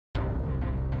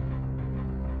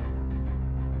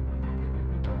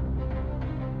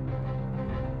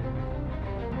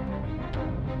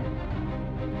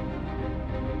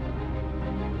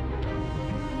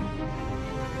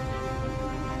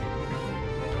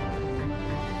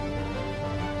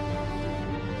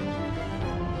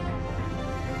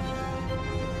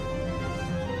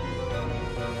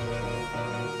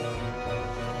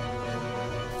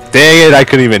Dang it! I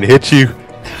couldn't even hit you.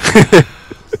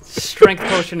 Strength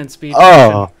potion and speed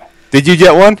Oh, potion. did you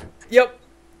get one? Yep.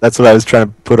 That's what I was trying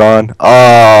to put on.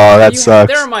 Oh, that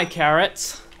sucks. There are my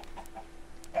carrots.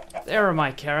 There are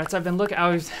my carrots. I've been looking.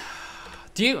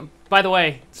 By the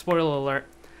way, spoiler alert.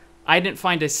 I didn't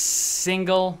find a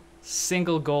single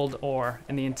gold ore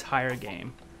in the entire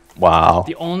game. Wow.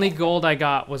 The only gold I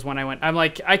got was when I went. I'm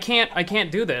like, I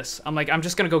can't do this. I'm like, I'm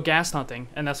just gonna go ghast hunting,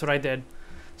 and that's what I did.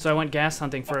 So I went ghast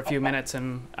hunting for a few minutes,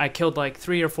 and I killed like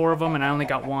 3 or 4 of them, and I only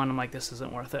got 1. I'm like, this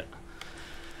isn't worth it.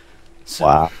 So,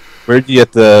 wow. Where did you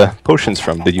get the potions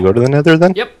from? Did you go to the Nether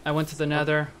then? Yep, I went to the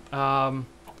Nether.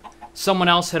 Someone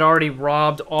else had already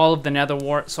robbed all of the Nether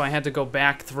wart, so I had to go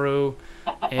back through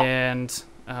and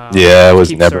yeah, it was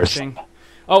keep never. searching.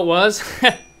 Oh, it was?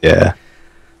 Yeah.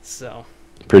 So.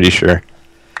 Pretty sure.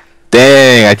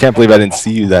 Dang, I can't believe I didn't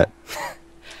see you that.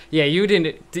 Yeah, you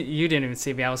didn't even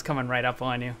see me. I was coming right up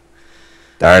on you.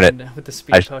 Darn it. With the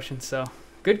speed potion, so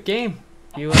good game.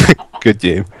 You. Good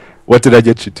game. What did I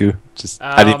get you to? Just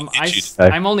I didn't get you today.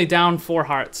 I'm only down 4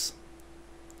 hearts.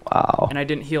 Wow. And I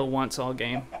didn't heal once all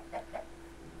game.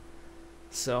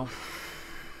 So,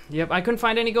 yep, I couldn't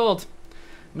find any gold.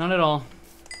 None at all.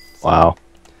 So, wow.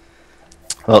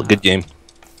 Well, good game.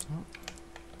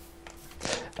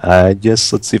 I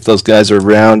guess let's see if those guys are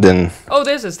around and. Oh,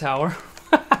 there's his tower.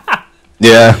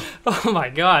 Yeah. Oh my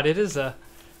God! It is a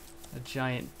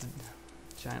giant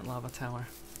lava tower.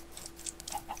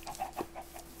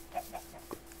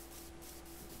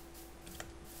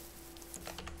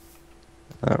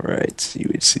 All right,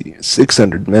 UHC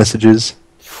 600 messages.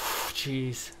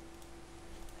 Jeez.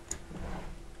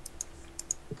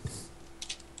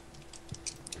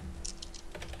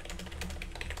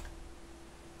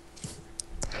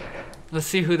 Let's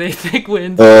see who they think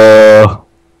wins.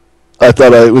 I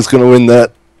thought I was gonna win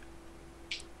that.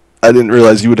 I didn't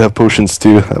realize you would have potions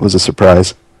too. That was a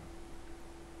surprise.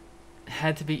 It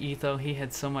had to be Etho. He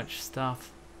had so much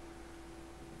stuff.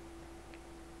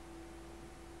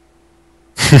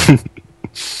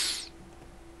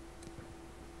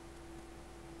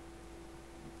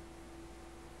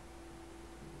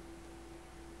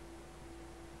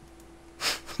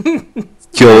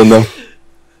 Killing them.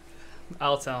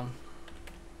 I'll tell him.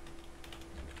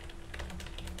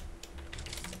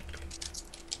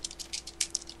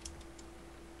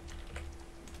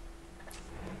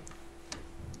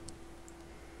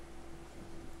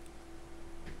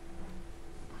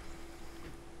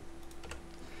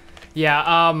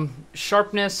 Yeah,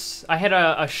 sharpness. I had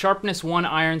a sharpness 1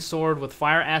 iron sword with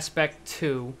fire aspect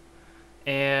 2,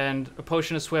 and a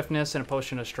potion of swiftness and a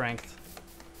potion of strength.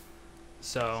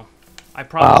 So, I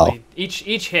probably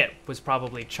each hit was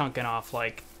probably chunking off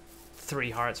like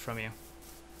 3 hearts from you.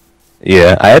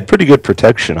 Yeah, I had pretty good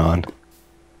protection on.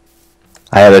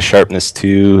 I had a sharpness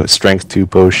 2, a strength 2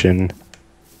 potion,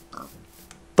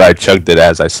 but I chugged it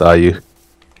as I saw you,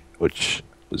 which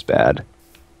was bad.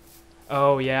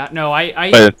 Oh yeah, no,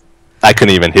 But I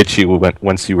couldn't even hit you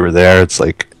once you were there. It's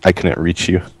like I couldn't reach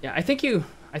you. Yeah, I think you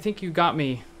got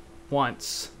me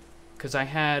once, because I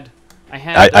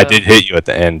did hit you at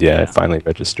the end. Yeah, I finally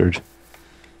registered.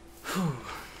 All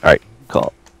right,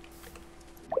 call.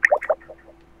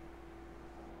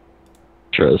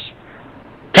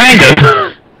 Kind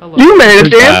of. Hello. You made a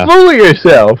damn fool of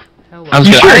yourself. Hello.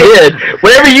 You sure did.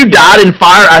 Whenever you died in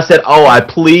fire, I said, "Oh,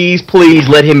 please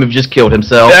let him have just killed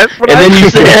himself." That's what and then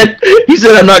you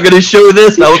said, "I'm not going to show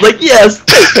this." And I was like, "Yes,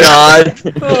 thank God."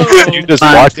 Oh, You just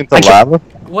walked into lava?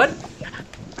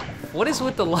 What is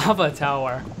with the lava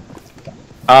tower?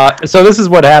 So this is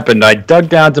what happened. I dug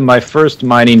down to my first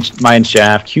mine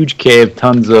shaft, huge cave,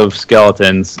 tons of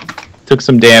skeletons. Took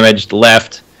some damage,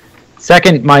 left.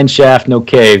 Second mine shaft, no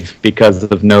cave because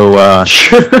of no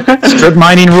strip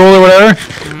mining rule or whatever.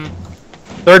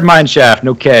 Third mine shaft,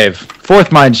 no cave.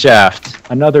 Fourth mine shaft,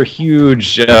 another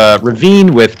huge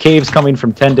ravine with caves coming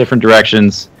from 10 different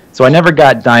directions. So I never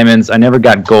got diamonds. I never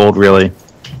got gold really.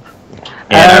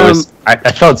 And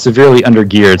I felt severely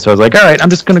undergeared. So I was like, all right,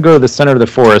 I'm just gonna go to the center of the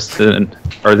forest or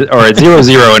at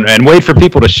 0-0 and wait for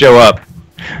people to show up.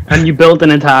 And you built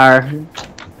an entire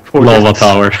lava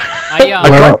tower.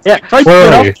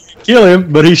 I kill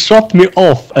him, but he shot me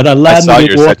off, and I landed I saw in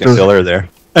your water second pillar there.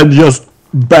 and just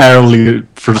barely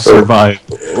survived.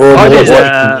 How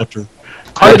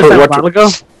did a while ago?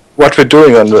 What we're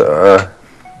doing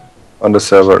on the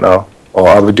server now? Or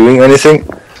are we doing anything?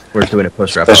 We're doing a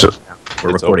post wrap. We're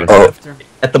It's recording over.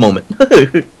 at the moment.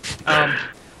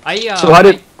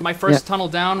 My first tunnel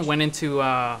down went into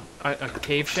a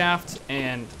cave shaft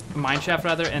and mine shaft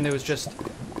rather, and there was just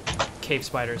cave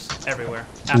spiders everywhere,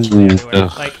 absolutely everywhere.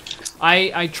 Like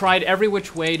I tried every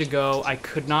which way to go. I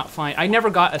could not find. I never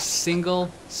got a single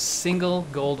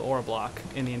gold ore block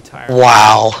in the entire.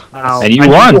 Wow. And you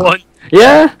won.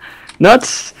 Yeah,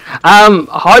 nuts.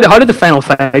 How did the final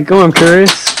fight go? I'm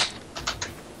curious.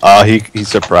 He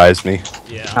surprised me.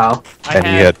 Yeah. Oh. And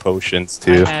he had potions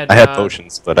too. I I had had,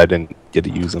 potions, but I didn't get to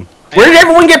use them. Where did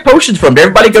everyone get potions from? Did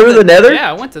everybody go to the Nether? Yeah,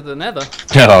 I went to the Nether.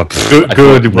 Oh,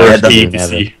 Good work, Yeah,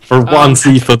 EPC. For once,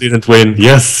 Etho didn't win.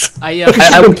 Yes. I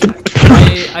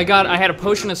had a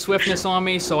potion of swiftness on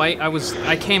me, so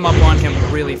I came up on him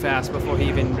really fast before he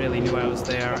even really knew I was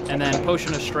there. And then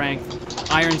potion of strength,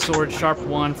 iron sword, sharp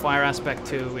 1, fire aspect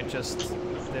 2. It was just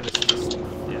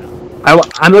yeah.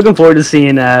 I'm looking forward to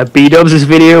seeing B-Dubs'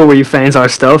 video where you finds our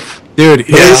stuff. Dude,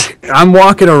 I'm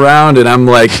walking around and I'm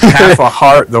like half a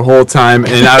heart the whole time,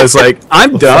 and I was like,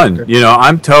 I'm done. You know,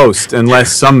 I'm toast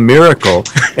unless some miracle.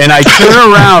 And I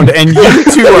turn around and you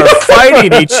two are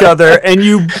fighting each other, and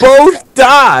you both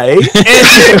die, and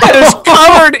it is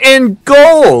covered in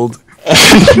gold.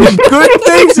 Good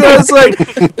things. And I was like,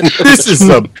 this is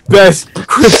the best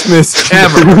Christmas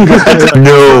ever.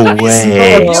 No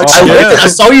way. I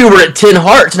saw you were at 10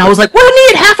 hearts, and I was like, what?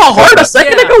 I need half a heart a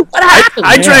second ago. What happened?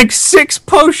 I drank 6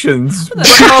 potions.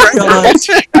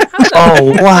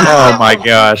 Oh, wow. Oh my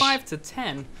gosh. 5 to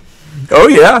 10. Oh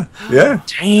yeah, yeah.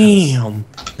 Damn.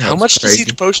 How much does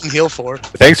each potion heal for?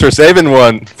 thanks for saving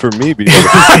one for me.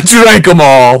 I drank them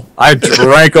all.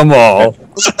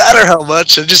 Doesn't matter how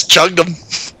much. I just chugged them.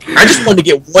 I just wanted to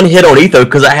get one hit on Etho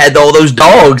because I had all those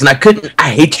dogs, and I couldn't. I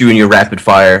hate you and your rapid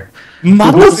fire.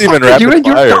 wasn't even Motherfucker, you rapid and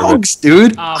your fire, dogs,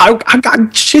 dude. I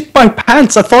got shit my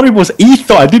pants. I thought it was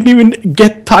Etho. I didn't even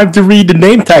get time to read the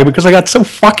name tag because I got so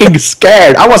fucking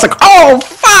scared. I was like, oh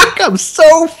fuck, I'm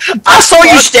so. I saw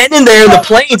you standing there in the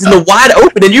plains in the wide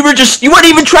open, and you weren't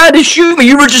even trying to shoot me.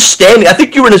 You were just standing. I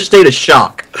think you were in a state of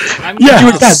shock. Yeah, You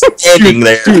were just standing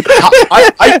there. Dude,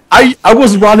 I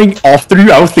was running after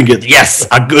you. I was thinking, yes,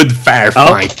 a good fair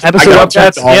fight. episode I got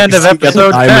that's two the end dogs, of he got a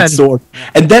episode diamond 10. sword.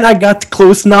 And then I got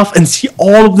close enough and see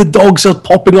all of the dogs are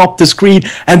popping up the screen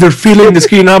and they're filling the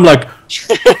screen. And I'm like,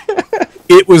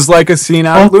 It was like a scene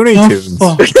out of what Looney the Tunes.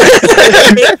 fuck?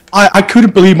 I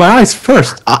couldn't believe my eyes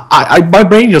first. My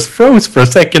brain just froze for a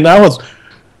second. I was,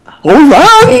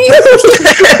 alright.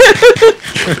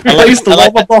 The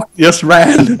lava block just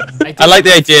ran. I like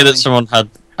the idea that someone had.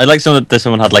 I like that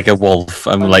someone had like a wolf.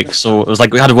 Like, so it was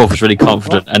like we had a wolf who was really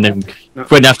confident, and then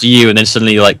went after you, and then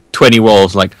suddenly like 20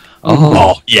 wolves. Like,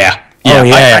 Oh yeah. yeah, I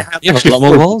you have actually a lot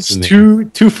more wolves.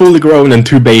 two fully grown and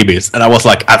 2 babies, and I was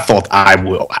like, I thought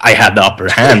I had the upper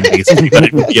hand, basically, but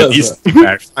it would be at least a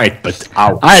fair fight. But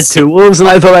I had 2 wolves and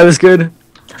I thought I was good.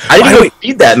 I didn't really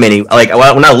need that many. Like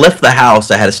when I left the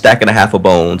house, I had a stack and a half of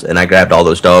bones, and I grabbed all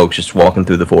those dogs just walking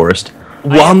through the forest.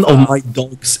 one of my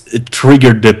dogs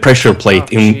triggered the pressure plate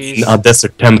in a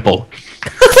desert temple.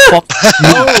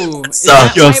 Oh, is that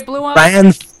why Just it blew up?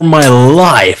 ran for my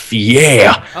life.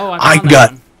 Yeah, Oh, I found that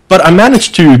got, one. but I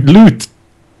managed to loot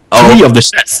 3 of the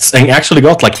chests and actually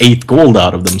got like 8 gold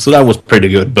out of them, so that was pretty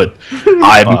good. But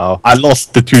I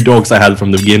lost the 2 dogs I had from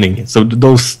the beginning. So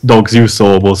those dogs you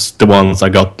saw was the ones I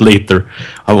got later.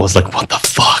 I was like, what the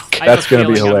fuck? I have That's a gonna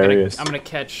be feeling hilarious. I'm gonna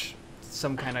catch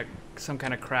some kind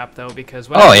of crap though, because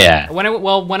Oh, yeah. when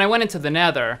I went into the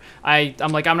Nether,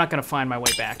 I'm like, I'm not gonna find my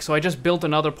way back, so I just built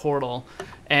another portal,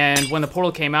 and when the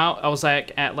portal came out, I was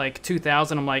like at like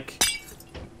 2,000. I'm like,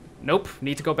 nope,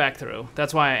 need to go back through.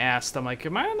 That's why I asked. I'm like,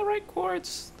 am I on the right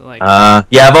quartz? They're like,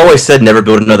 Yeah, I've always said never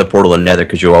build another portal in Nether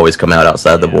because you always come out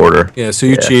outside the border. Yeah, so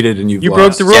you cheated and You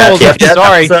broke the rules. Yeah,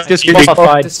 Sorry, yeah.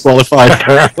 disqualified. Disqualified.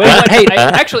 wait, Hey,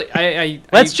 I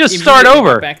Let's I just start immediately over.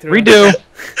 went back through. Redo.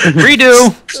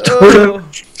 Redo.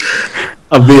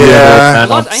 A video. I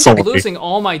Man, I'm ended sorry. up losing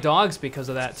all my dogs because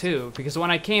of that too. Because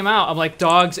when I came out, I'm like,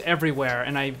 dogs everywhere,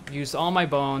 and I used all my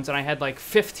bones, and I had like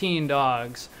 15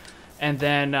 dogs, and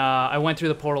then I went through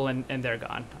the portal, and they're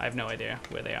gone. I have no idea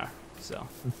where they are. So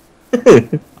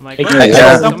I'm like,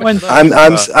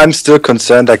 I'm still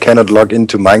concerned I cannot log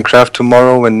into Minecraft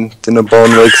tomorrow when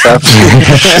Dinnerbone wakes up.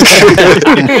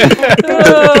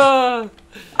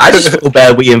 I just feel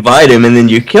bad we invite him and then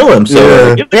you kill him.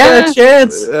 So give the guy a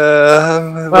chance.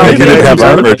 Well, You didn't have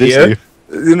armor, did you?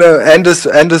 you know,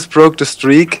 Anders broke the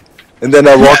streak, and then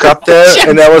I walk up there,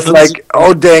 and I was like,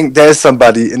 "Oh dang, there's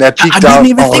somebody!" And I peeked didn't out.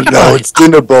 even Oh think no, about it. it's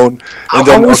Dinnerbone. And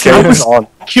then I was it's on.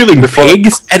 killing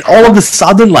pigs, and all of a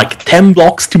sudden, like 10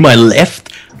 blocks to my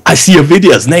left, I see a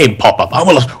video's name pop up.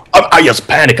 I just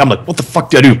panic. I'm like, what the fuck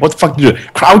do I do? What the fuck do I do?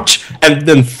 Crouch and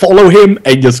then follow him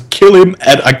and just kill him.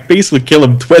 And I basically kill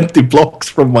him 20 blocks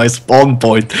from my spawn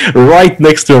point, right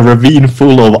next to a ravine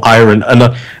full of iron. And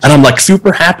I'm like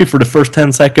super happy for the first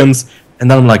 10 seconds. And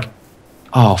then I'm like,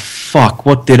 oh fuck,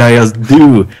 what did I just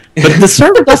do? But the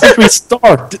server doesn't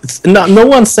restart. No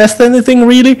one says anything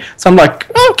really. So I'm like,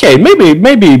 okay,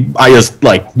 maybe I just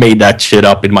like made that shit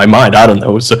up in my mind. I don't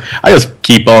know. So I just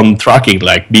keep on trucking,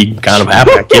 like being kind of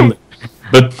happy I killed it.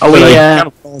 But kind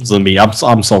of falls on me.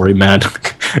 I'm sorry, man.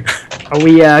 Are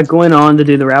we going on to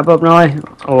do the wrap up now,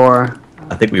 or?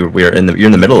 I think you're in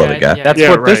the middle of it, guy. That's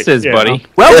what this is, buddy.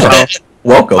 Welcome.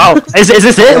 Welcome. Oh, is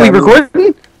this it? Are we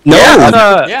recording? No.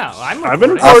 I've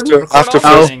been recording. After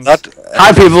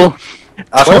Hi, people.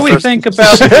 What do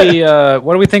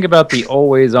we think about the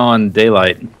always on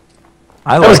daylight?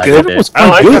 I liked it. It was I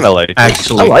quite good, liked it.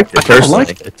 actually. I liked it personally.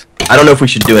 liked it. I don't know if we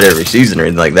should do it every season or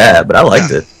anything like that, but I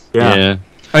liked it. Yeah.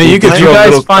 I mean, you could Did you throw guys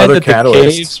little find other that the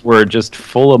catalysts. caves were just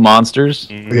full of monsters?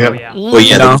 Oh, Yeah. yeah. Well,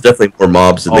 yeah, there was definitely more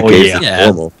mobs in the caves than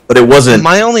normal, but it wasn't.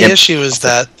 My only issue is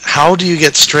that how do you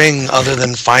get string other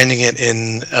than finding it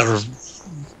in a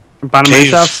Bottom cave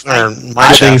stuff. or I mine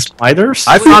think shaft? spiders.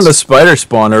 I found a spider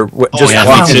spawner just yeah,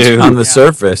 walking me too. on the Yeah.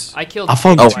 surface. I killed. I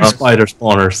found two two spider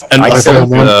spawners, and I I killed, found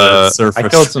one on the surface. I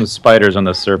killed some spiders on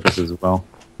the surface as well.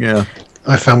 Yeah.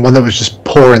 I found one that was just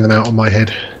pouring them out on my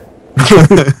head.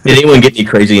 Did anyone get any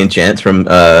crazy enchants from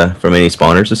any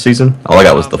spawners this season? All I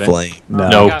got was the No. flame.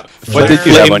 No. What What did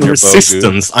you have have on your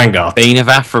resistance? I got. Bane of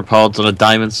Arthropods on a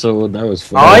diamond sword. That was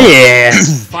fun. Oh yeah.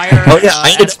 Fire. Oh, yeah, I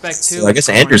had- aspect so 2. I guess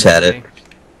Andrews had it.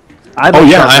 Oh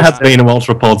yeah, I had Bane of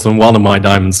Ultrapods on one of my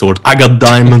diamond swords. I got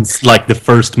diamonds like the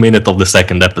first minute of the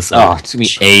second episode. Oh, it took me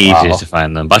ages to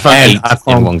find them. But I found And 8 I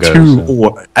in one found go. two so.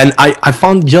 ore, and I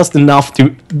found just enough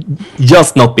to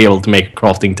just not be able to make a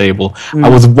crafting table. I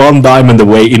was one diamond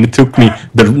away, and it took me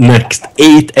the next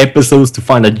 8 episodes to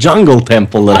find a jungle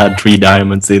temple that had 3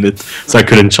 diamonds in it, so I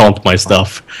could enchant my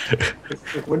stuff.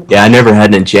 Yeah, I never had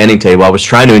an enchanting table. I was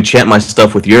trying to enchant my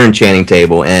stuff with your enchanting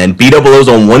table, and B-Double-O's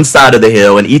on one side of the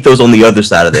hill, and Etho's on the other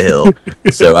side of the hill.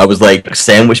 So I was like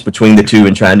sandwiched between the two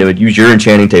and trying to use your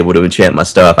enchanting table to enchant my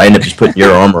stuff. I ended up just putting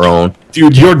your armor on.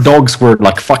 Dude, your dogs were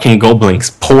like fucking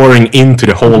goblins pouring into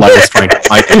the hole I was trying to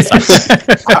find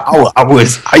inside.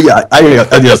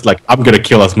 I just like, I'm gonna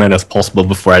kill as many as possible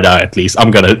before I die. At least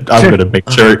I'm gonna make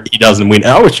sure he doesn't win.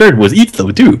 And I was sure it was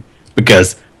Etho too,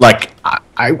 because like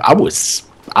I was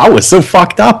so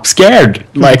fucked up, scared.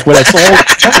 Like when I saw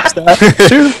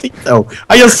that, Etho.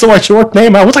 I just saw a short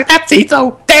name. I was like, that's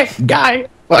Etho, that guy,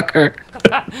 fucker.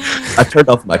 I turned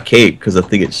off my cape because I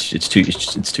think it's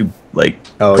too like.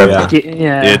 Oh prevalent.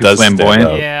 Yeah. It does Flamboyant.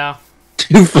 stand out. Yeah.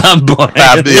 Too flamboyant.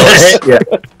 Fabulous.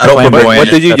 I don't. Flamboyant. What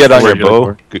did you That's get the on your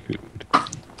word you're looking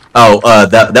bow? Oh,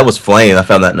 that was flame. I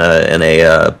found that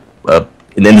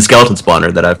in the skeleton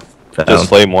spawner that I found. Just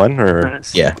flame one, or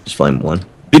Yeah, just flame one.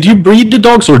 Did you breed the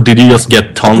dogs, or did you just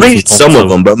get tons? and tons Some of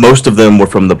them, but most of them were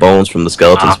from the bones from the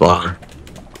skeleton spawner.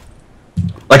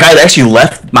 Like I had actually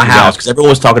left my house because everyone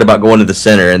was talking about going to the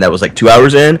center, and that was like 2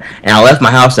 hours in. And I left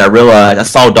my house, and I realized I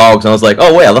saw dogs, and I was like,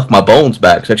 "Oh wait, I left my bones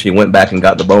back." So I actually went back and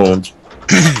got the bones.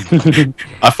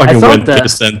 I fucking thought went to that- the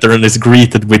center and is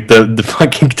greeted with the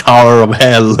fucking Tower of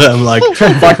Hell. I'm like,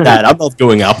 fuck that, I'm not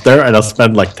going up there. And I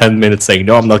spent like 10 minutes saying,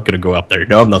 no, I'm not gonna go up there.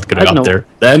 No, I'm not gonna go up there.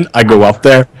 Then I go up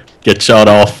there, get shot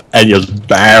off, and just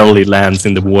barely lands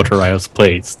in the water I was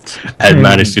placed and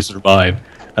managed to survive.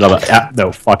 And I'm like,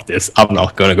 no, fuck this. I'm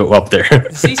not gonna go up there.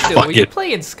 Sisto, Fuck were you it.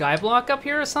 playing Skyblock up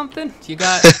here or something? You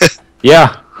got.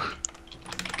 Yeah.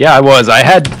 Yeah, I was.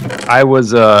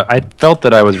 I felt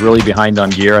that I was really behind on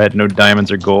gear. I had no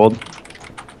diamonds or gold.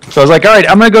 So I was like, all right,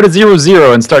 I'm going to go to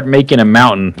 0-0 and start making a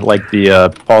mountain like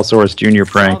the Paul Soros Jr. all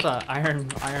prank. the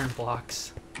iron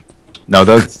blocks. No,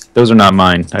 those are not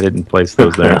mine. I didn't place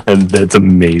those there. And that's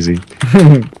amazing.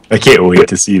 I can't wait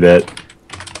to see that.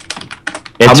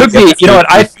 It How took many me, you know what,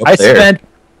 I episodes were you up there? spent,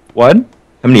 what?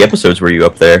 How many episodes were you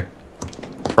up there?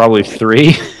 Probably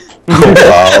 3. Oh,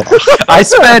 wow. I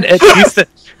spent at least,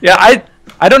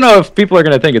 I don't know if people are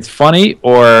going to think it's funny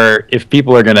or if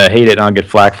people are going to hate it and I'll get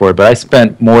flack for it, but I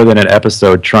spent more than an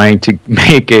episode trying to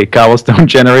make a cobblestone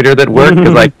generator that worked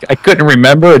because I couldn't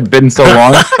remember. It'd been so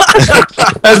long.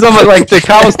 As I'm like, the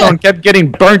cobblestone kept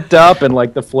getting burnt up and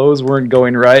like the flows weren't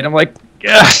going right. I'm like,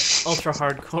 yeah. Ultra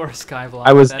hardcore Skyblock.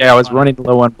 I was That is fun. running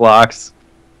low on blocks.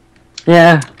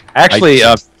 Yeah. Actually,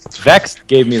 Vex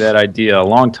gave me that idea a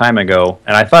long time ago,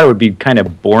 and I thought it would be kind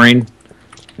of boring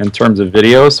in terms of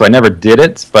videos, so I never did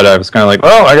it. But I was kind of like,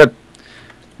 "Oh, I got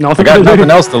nothing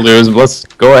else to lose. Let's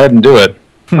go ahead and do it."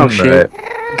 Oh shit,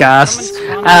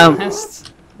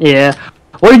 podcast. Yeah.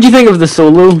 What did you think of the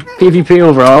solo PvP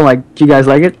overall? Like, do you guys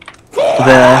like it?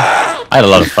 I had a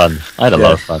lot of fun.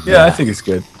 Yeah, I think it's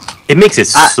good. It makes it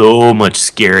so much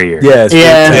scarier. Yeah.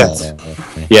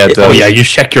 Oh yeah, you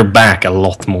check your back a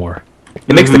lot more.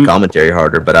 It makes the commentary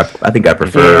harder, but I think I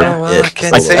prefer it. I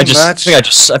can't say much.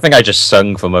 I think I just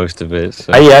sung for most of it.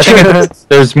 So. I think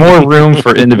there's more room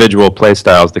for individual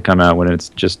playstyles to come out when it's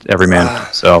just every man for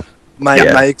himself.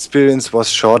 My experience was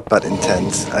short but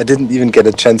intense. I didn't even get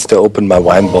a chance to open my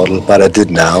wine bottle, but I did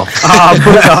now.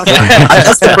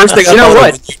 That's the first thing I thought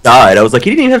when he died. I was like, he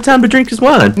didn't even have time to drink his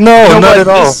wine. No, not at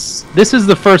all. This is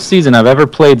the first season I've ever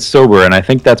played sober, and I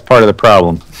think that's part of the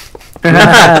problem.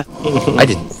 I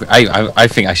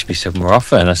think I should be sober more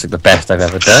often. That's like the best I've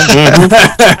ever done.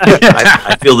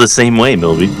 I feel the same way,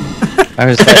 Milby. I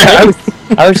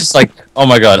was just like, oh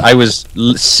my god! I was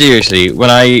seriously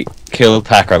when I killed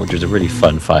Packrat, which was a really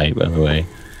fun fight, by the way.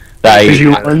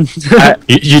 You didn't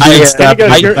stab me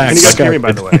in the back. Can you guys hear me,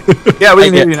 by the way? Yeah, we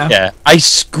can hear you now. Yeah, I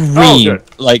screamed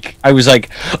like I was like,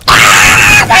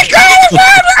 ah, my god,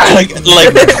 like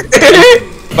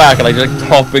back and like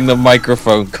topping the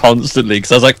microphone constantly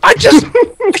because I was like, I just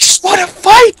want to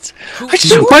fight.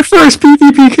 My first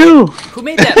PvP kill. Who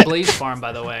made that blaze farm,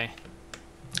 by the way?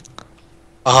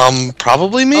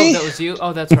 Probably me. Oh, that was you.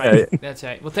 Oh, that's right. That's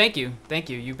right. Well, thank you.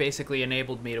 You basically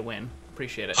enabled me to win.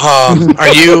 Appreciate it. Are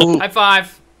you? High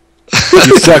five.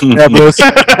 You suck, Nebulous.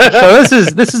 So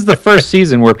this is the first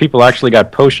season where people actually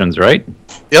got potions, right?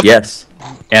 Yep. Yes.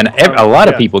 And a lot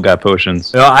of people got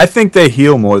potions. No, I think they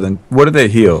heal more than. What do they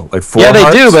heal? Like 4 Yeah, they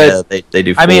hearts? do, but Yeah, they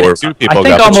do 4. I mean, I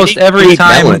think almost every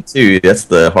time. Too. That's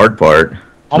the hard part.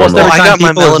 Almost Well, every I time got my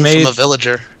people have melon made. from a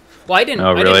villager. Well, I didn't.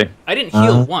 Oh, really? I didn't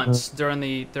heal once during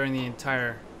the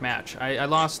entire match. I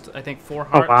lost, I think, 4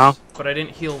 hearts. wow. But I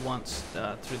didn't heal once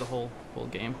through the whole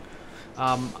game.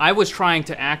 I was trying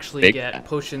to actually get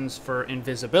potions for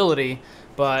invisibility,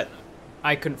 but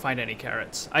I couldn't find any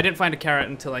carrots. I didn't find a carrot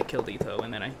until I killed Etho,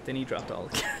 and then he dropped all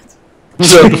the carrots.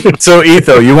 So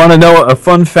Etho, you want to know a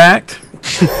fun fact?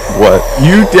 What?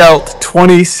 You dealt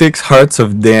 26 hearts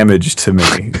of damage to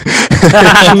me.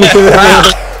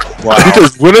 Wow. You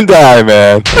just wouldn't die,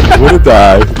 man. Wouldn't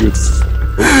die.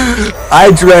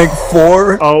 I drank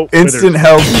 4 instant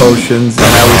health potions, and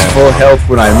I was full health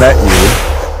when I met you.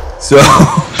 So,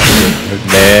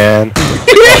 man.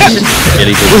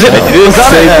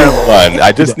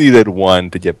 I just needed 1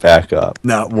 to get back up.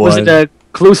 Not 1. Was it a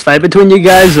close fight between you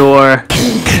guys, or?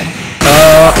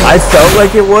 I felt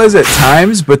like it was at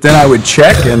times, but then I would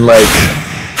check and like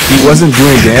he wasn't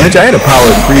doing damage. I had a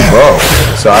power 3 bow,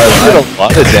 so I did a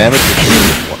lot of damage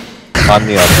on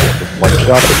the one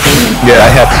shot. Yeah, I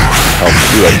had help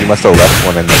too. You must have left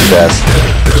one in the chest.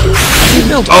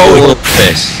 Oh,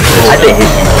 this. I think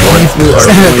hit you once.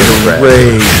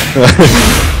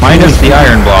 Minus the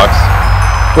iron blocks.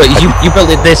 Wait, you built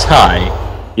it this high?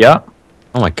 Yeah.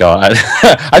 Oh my god!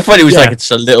 I thought it was like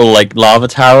it's a little like lava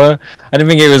tower. I didn't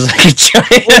think it was like a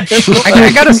giant.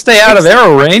 I gotta stay out of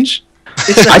arrow range.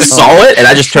 I saw it and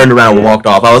I just turned around and walked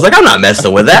off. I was like, I'm not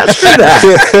messing with that. Screw that.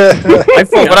 I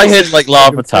thought when I heard like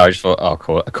lava tower, I just thought, oh,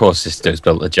 of course this dude's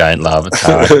built a giant lava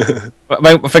tower. But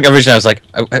I think originally I was like,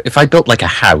 if I built like a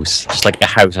house, just like a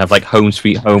house, and have like Home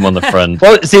Sweet Home on the front.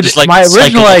 Well, see, just, like, my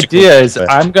original idea is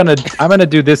effect. I'm gonna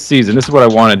do this season. This is what I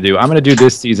want to do. I'm gonna do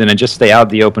this season and just stay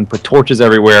out in the open, put torches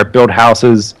everywhere, build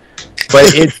houses.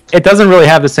 But it doesn't really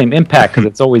have the same impact because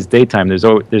it's always daytime.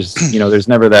 There's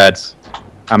never that.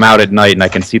 I'm out at night and I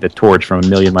can see the torch from a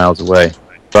million miles away.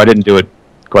 So I didn't do it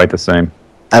quite the same.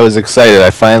 I was excited. I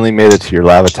finally made it to your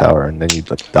lava tower, and then you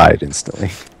died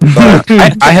instantly.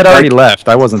 I had already left.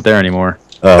 I wasn't there anymore.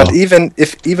 But even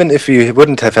if you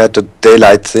wouldn't have had the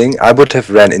daylight thing, I would have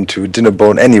ran into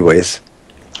Dinnerbone anyways.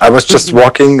 I was just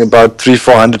walking about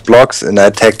 300-400 blocks, and I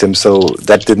attacked him, so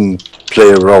that didn't play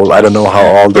a role. I don't know how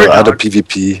all the other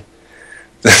PvP.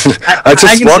 I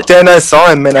just walked there and I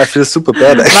saw him, and I feel super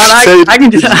bad. I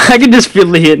can just feel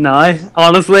the hit now.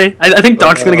 Honestly, I think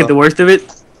Doc's gonna get the worst of it.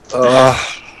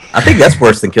 I think that's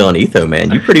worse than killing Etho, man.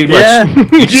 You pretty much. Yeah.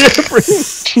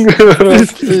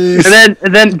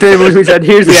 and then David said,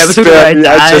 "Here's the episode where I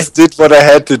die." I just did what I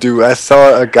had to do. I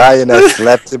saw a guy and I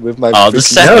slapped him with my. No, you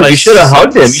should have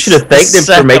hugged him. You should have thanked him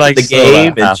for making the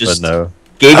game and just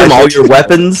gave him all your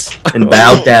weapons and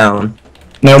bowed down.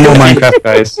 No more Minecraft,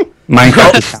 guys.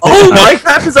 Minecraft is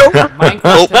Minecraft is over.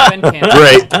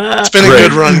 Great. It's been a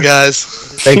good run, guys.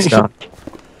 Thanks, Doc.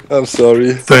 I'm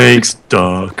sorry. Thanks,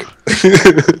 Doc.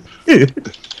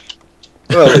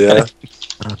 Well, yeah.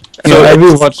 So I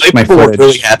rewatched my People were footage.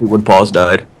 really happy when Paws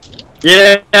died.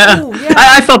 Yeah. Ooh, yeah.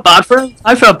 I felt bad for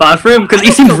him. Because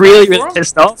he seemed really, really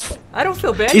pissed off. I don't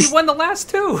feel bad. He's- You won the last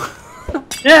two.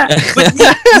 Yeah, but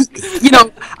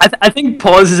I think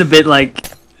Paws is a bit like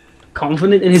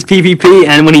confident in his PvP,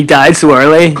 and when he died so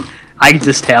early, I could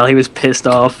just tell he was pissed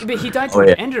off. But he died to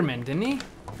an Enderman, didn't he?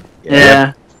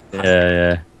 Yeah.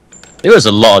 Yeah. There was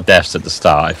a lot of deaths at the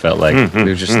start. I felt like it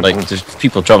was just like just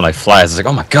people dropping like flies. I was like,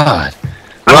 oh my god.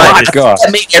 Right, God.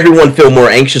 that made everyone feel more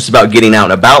anxious about getting out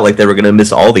and about, like they were going to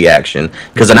miss all the action.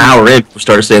 Because an hour in, people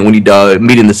started saying when you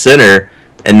meet in the center,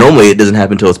 and normally it doesn't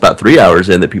happen until it's about 3 hours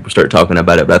in that people start talking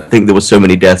about it. But I think there was so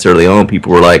many deaths early on,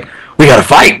 people were like, we got to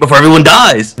fight before everyone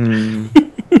dies. I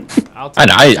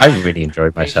know, I really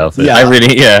enjoyed myself. Yeah. I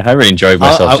really enjoyed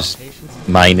myself just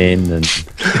mining and.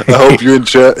 I hope you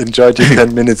enjoyed your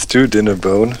 10 minutes too,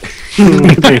 Dinnerbone.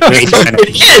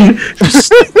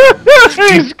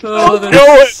 Oh,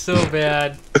 that's so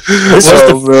bad.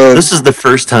 This is the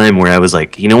first time where I was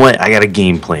like, you know what? I got a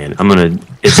game plan.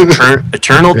 It's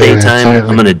eternal daytime.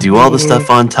 I'm gonna do all the stuff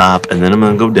on top, and then I'm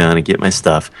gonna go down and get my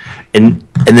stuff. And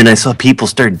then I saw people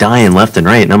start dying left and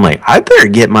right, and I'm like, I better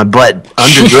get my butt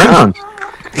underground.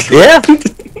 Yeah,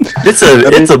 it's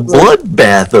a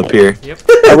bloodbath up here. Yep.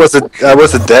 I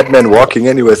was a dead man walking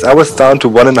anyways. I was down to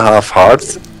 1.5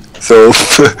 hearts. So,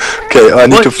 okay, I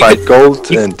need to fight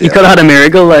gold. And You could have had a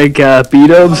miracle like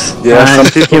B-dubs. Yeah, some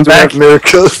people do have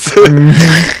miracles.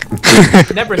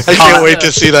 Nebris, I can't wait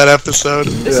to see that episode.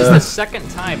 This is the second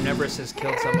time Nebris has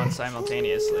killed someone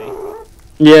simultaneously.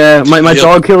 Yeah, my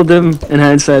dog killed him in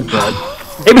hindsight, but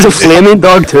it was a flaming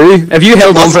dog too. If you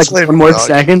held on for like one more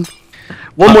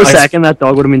second, that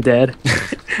dog would have been dead.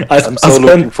 I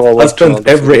spent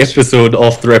every episode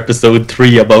after episode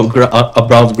 3 above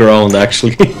ground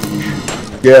actually.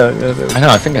 Yeah, I know.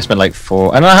 I think I spent like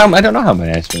 4. I don't know how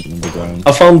many I spent underground.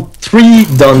 I found 3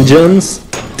 dungeons,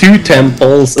 2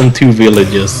 temples, and 2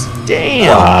 villages.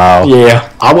 Damn. Wow. Yeah,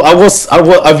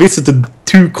 I visited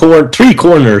 3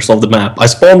 corners of the map. I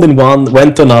spawned in one,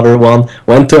 went to another one,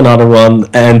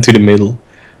 and to the middle.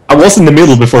 I was in the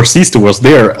middle before Sister was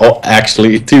there,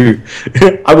 actually, too.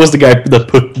 I was the guy that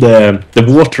put the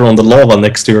water on the lava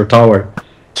next to your tower.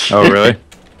 Oh, really?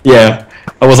 Yeah.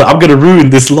 I was like, I'm gonna ruin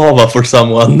this lava for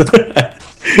someone.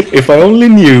 If I only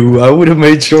knew, I would have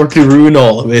made sure to ruin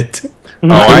all of it. Oh,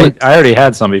 I already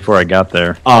had some before I got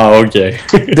there. Oh, okay.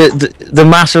 the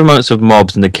massive amounts of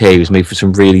mobs in the caves made for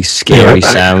some really scary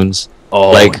sounds.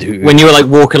 Oh, like dude. when you were like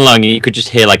walking along and you could just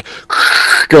hear like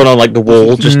going on like the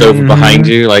wall just over behind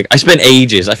you. Like I spent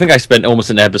ages. I think I spent almost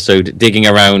an episode digging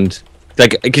around.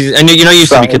 Like, cause, and you know,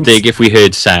 used to we could dig if we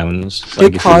heard sounds.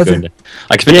 Like, if we were going to,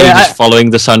 like spent ages following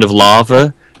the sound of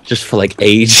lava just for like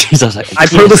ages. I was like, I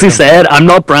purposely said I'm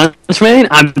not branch main.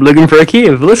 I'm looking for a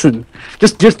cave. Listen,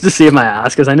 just to save my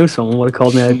ass, because I know someone would have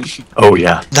called me out. Oh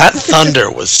yeah. That thunder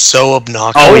was so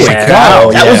obnoxious. Oh my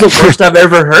god, that was the first I've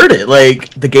ever heard it. Like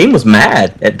the game was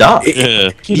mad at Doc. Yeah.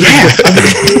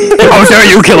 How dare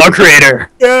you kill our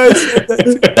creator?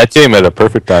 That came at a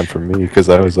perfect time for me because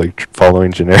I was like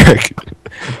following generic.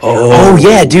 Oh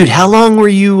yeah, dude. How long were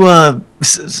you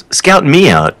scouting me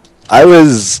out? I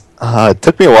was. It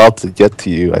took me a while to get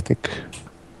to you. I think.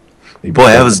 Boy,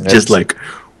 I was just like,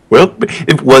 well,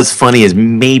 it was funny as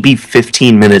maybe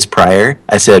 15 minutes prior,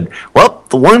 I said, well,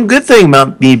 the one good thing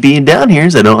about me being down here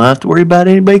is I don't have to worry about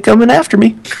anybody coming after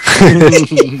me. And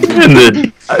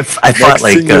then I thought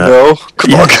like, well,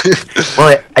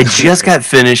 I just got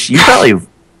finished. You probably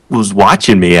was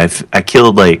watching me. I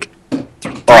killed like,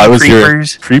 I was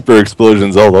creepers. hearing creeper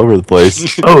explosions all over the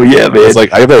place. Oh yeah, man. I was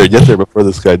like, I better get there before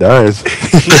this guy dies.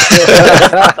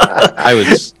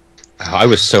 I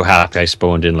was so happy I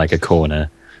spawned in like a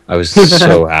corner. I was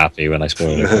so happy when I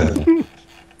spawned in a corner.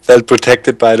 Felt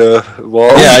protected by the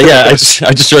wall. Yeah. I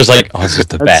just was like, oh, this is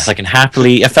the best. I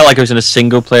felt like I was in a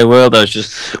single player world. I was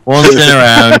just wandering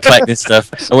around, collecting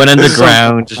stuff. I went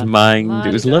underground, just mined.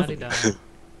 It was lovely.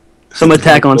 Some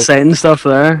Attack on Titan stuff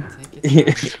there.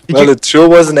 Well, it sure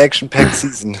was an action-packed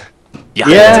season.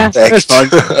 Yeah, it was fun.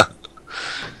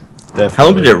 How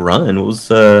long did it run? It was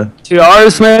 2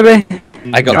 hours maybe.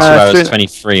 I got 2 hours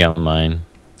 23 on mine.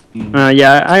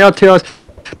 Yeah, I got 2 hours.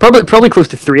 Probably close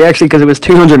to 3 actually, because it was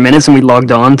 200 minutes and we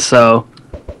logged on. So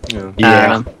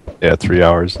yeah, 3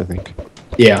 hours I think.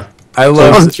 Yeah, I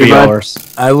love 3 hours.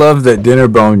 I love that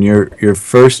Dinnerbone. Your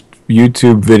first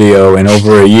YouTube video in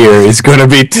over a year is gonna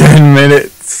be 10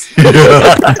 minutes. and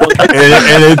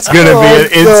it's gonna be an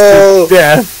instant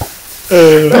death.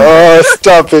 Oh,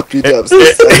 stop it, B-dubs.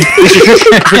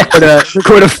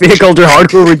 Record a fake ultra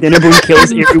hardcore where Dinnerbone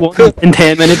kills everyone in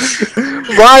 10 minutes.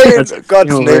 Why in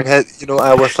God's name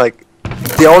I was like,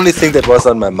 the only thing that was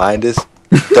on my mind is,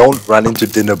 don't run into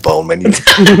Dinnerbone when you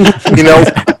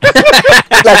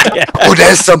like, oh,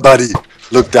 there's somebody.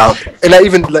 Look down, and I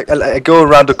even I go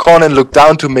around the corner and look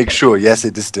down to make sure. Yes,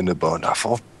 it is Dinnerbone.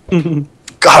 For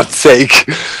God's sake!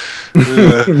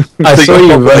 I saw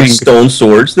you running stone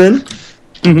swords then.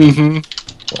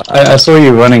 I saw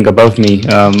you running above me.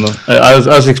 I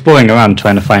was exploring around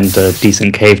trying to find a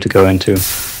decent cave to go into.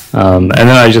 And then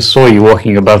I just saw you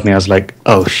walking above me. I was like,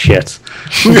 "Oh shit!"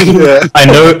 Yeah.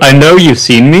 I know you've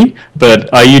seen me, but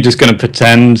are you just gonna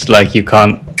pretend like you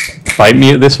can't fight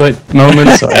me at this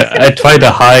moment? So I tried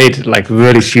to hide, like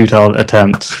really futile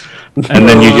attempts, and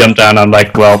then you jump down. I'm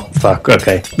like, "Well, fuck.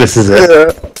 Okay, this is it."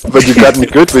 Yeah. But you got me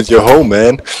good with your hoe,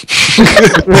 man.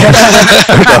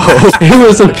 It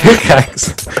was a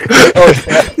pickaxe. Oh,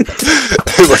 yeah.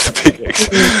 It was a pickaxe.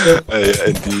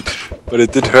 Indeed. But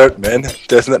it did hurt, man.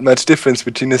 There's not much difference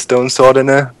between a stone sword and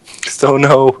a stone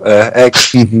hoe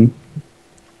axe. Mm-hmm.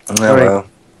 Oh, well.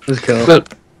 Let's go.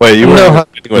 Wait, you were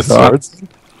fighting with swords?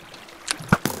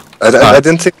 I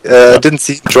didn't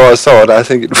see him draw a sword. I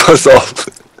think it was all.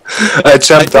 I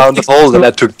jumped down the hole and I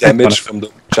took damage from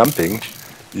the jumping.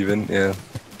 Even, yeah.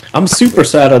 I'm super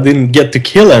sad I didn't get to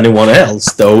kill anyone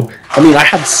else, though. I mean, I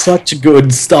had such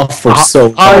good stuff for so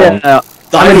long. Yeah.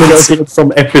 Diamond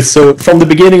sword from the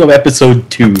beginning of episode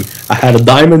 2. I had a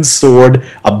diamond sword,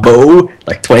 a bow,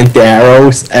 like 20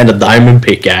 arrows, and a diamond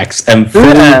pickaxe, and full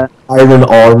iron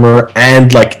armor,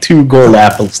 and like 2 gold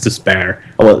apples to spare.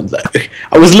 I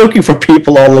was looking for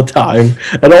people all the time,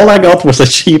 and all I got was a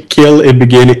cheap kill in the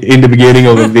beginning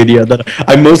of a video that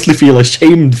I mostly feel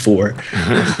ashamed for.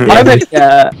 I think,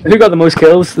 who got the most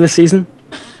kills this season?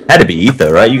 Had to be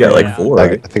Ether, right? You got like 4.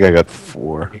 I think I got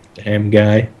 4. Damn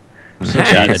guy.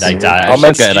 How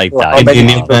many people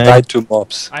died to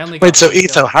mobs? Wait, so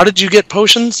Etho, how did you get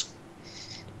potions?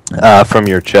 From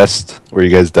your chest where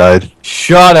you guys died.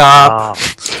 Shut up.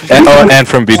 And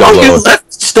from BWO. You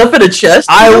left stuff in a chest?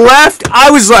 I left.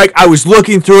 I was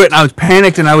looking through it and I was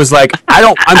panicked and I was like,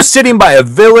 I'm sitting by a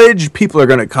village. People are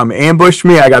going to come ambush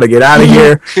me. I got to get out of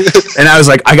here. And I was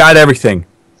like, I got everything.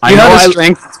 You had a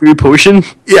strength 3 potion?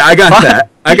 Yeah, I got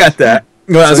that.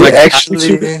 Well, I was like,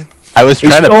 actually... I was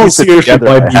trying to piece it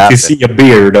together to see a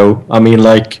beard, though. I mean,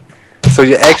 like... So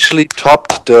you actually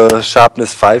topped the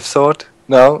sharpness 5 sword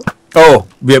now? Oh,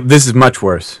 yeah, this is much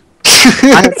worse.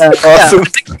 Awesome.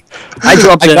 I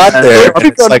dropped it. I got there.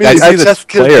 Pick It's on like me, I I see the just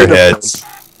killed player Dinnerbone. heads.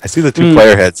 I see the 2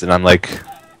 player heads, and I'm like,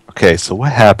 okay, so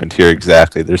what happened here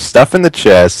exactly? There's stuff in the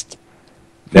chest.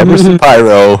 Nebris and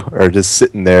Pyro are just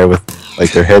sitting there with,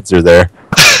 like, their heads are there.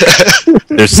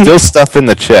 There's still stuff in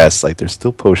the chest. Like, there's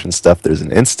still potion stuff. There's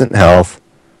an instant health.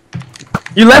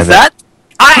 You left that?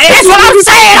 That's what I'm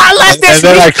saying! I left this!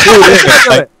 And then I clued in.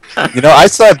 Like, you know, I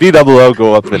saw BWO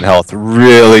go up in health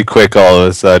really quick all of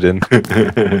a sudden.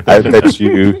 I bet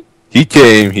you. He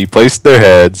came, he placed their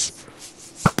heads,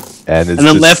 and is then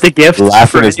just left a gift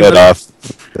laughing for his head anyone. off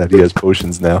that he has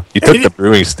potions now. You took the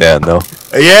brewing stand, though.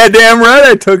 Yeah, damn right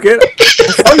I took it.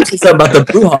 I was just about the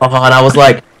brouhaha, and I was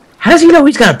like, how does he know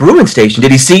he's got a brewing station?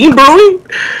 Did he see him brewing?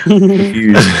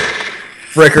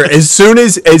 Fricker, as soon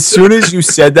as you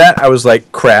said that, I was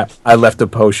like, crap, I left a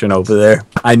potion over there.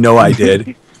 I know I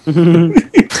did. You're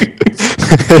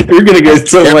gonna get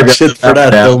so much shit for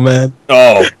that, though, man.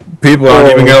 Oh, people aren't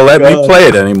even gonna let me play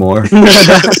it anymore. You're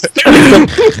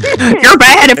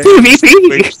bad at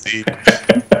PvP!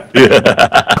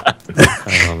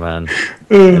 Oh man.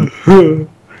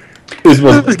 This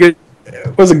That was good.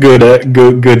 It was a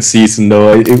good season,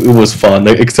 though. It was fun,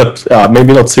 except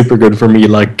maybe not super good for me.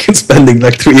 Like spending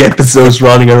like 3 episodes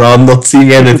running around, not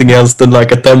seeing anything else than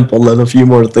like a temple and a few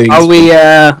more things. Are we?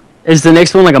 Is the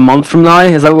next one like a month from now?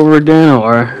 Is that what we're doing,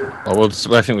 or? Well,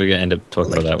 I think we're gonna end up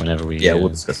talking about that whenever we. Yeah, we'll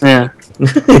discuss Yeah.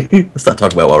 Let's not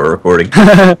talk about while we're recording.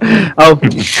 Oh,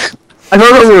 I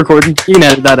thought we were recording. You can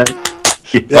edit that out.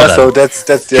 Yeah, so that's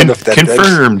the end of that.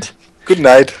 Confirmed. Good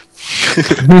night.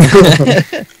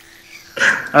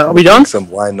 Are we done?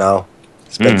 Some wine now.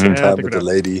 Spend some time with the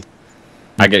lady.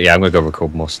 I'm gonna go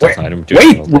record more stuff.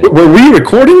 Wait, were we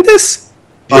recording this?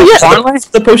 Oh, yeah.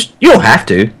 The post. You don't have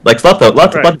to. Like, lots of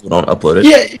people don't upload it.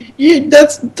 Yeah,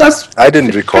 that's. I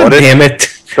didn't record it. Damn it!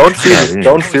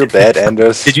 Don't feel bad,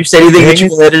 Anders. Did you say anything that you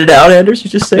will edit it out, Anders? You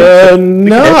just say.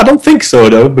 No, I don't think so,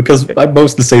 though, because I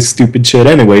mostly say stupid shit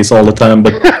anyways all the time.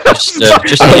 But just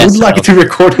I would like to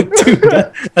record it too.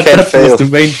 That was the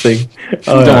main thing.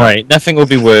 Don't worry, nothing will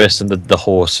be worse than the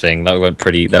horse thing. That went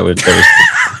pretty. That was.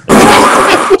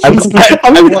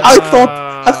 I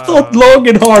thought I thought long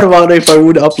and hard about if I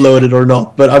would upload it or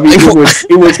not, but I mean,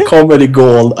 it was comedy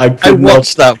gold. I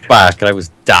watched that back and I was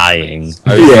dying.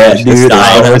 I was Yeah, actually dude,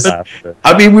 dying.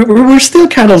 I mean, we were still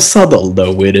kind of subtle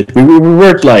though with it. We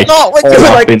weren't like No, like, all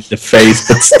like- up in the face,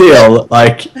 but still,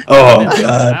 like, oh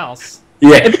god, Else.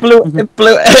 yeah. It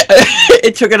blew.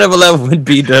 It took another level when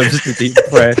B-dubs to the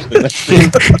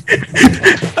impression.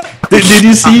 Did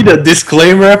you see the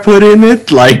disclaimer I put in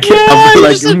it? Like,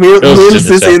 Mills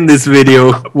is in this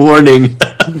video. Warning.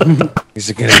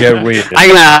 He's gonna get weird.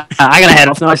 I gotta head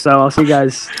off now, so I'll see you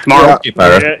guys tomorrow.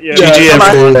 GG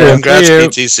everyone. Congrats,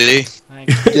 BT City.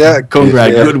 Yeah,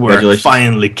 Congrats, yeah. good work.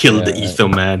 Finally killed the Etho,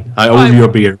 man. I owe you a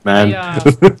beer, man.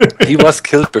 He was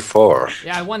killed before.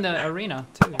 Yeah, I won the arena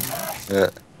too. Yeah,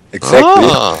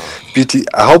 exactly. BT.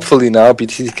 Hopefully now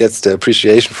BT gets the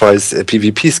appreciation for his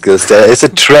PvP skills. There is a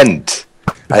trend.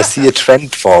 I see a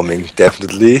trend forming.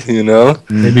 Definitely, you know.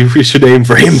 Maybe we should aim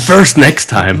for him first next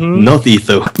time, not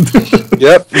Etho.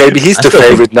 Yep. Maybe he's the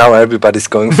favorite now. Everybody's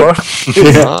going for.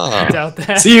 Doubt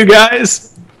that. See you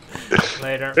guys.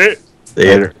 Later.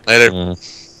 Later. Later.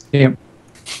 Yeah.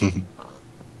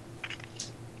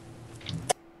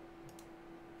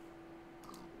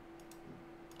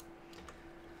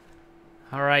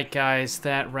 All right, guys,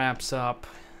 that wraps up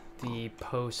the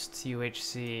post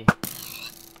UHC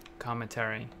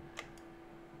commentary.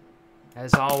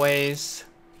 As always,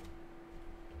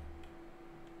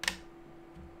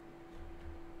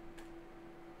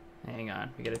 hang on,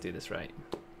 we gotta do this right.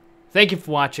 Thank you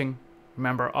for watching.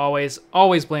 Remember, always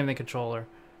blame the controller,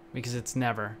 because it's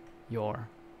never your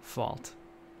fault.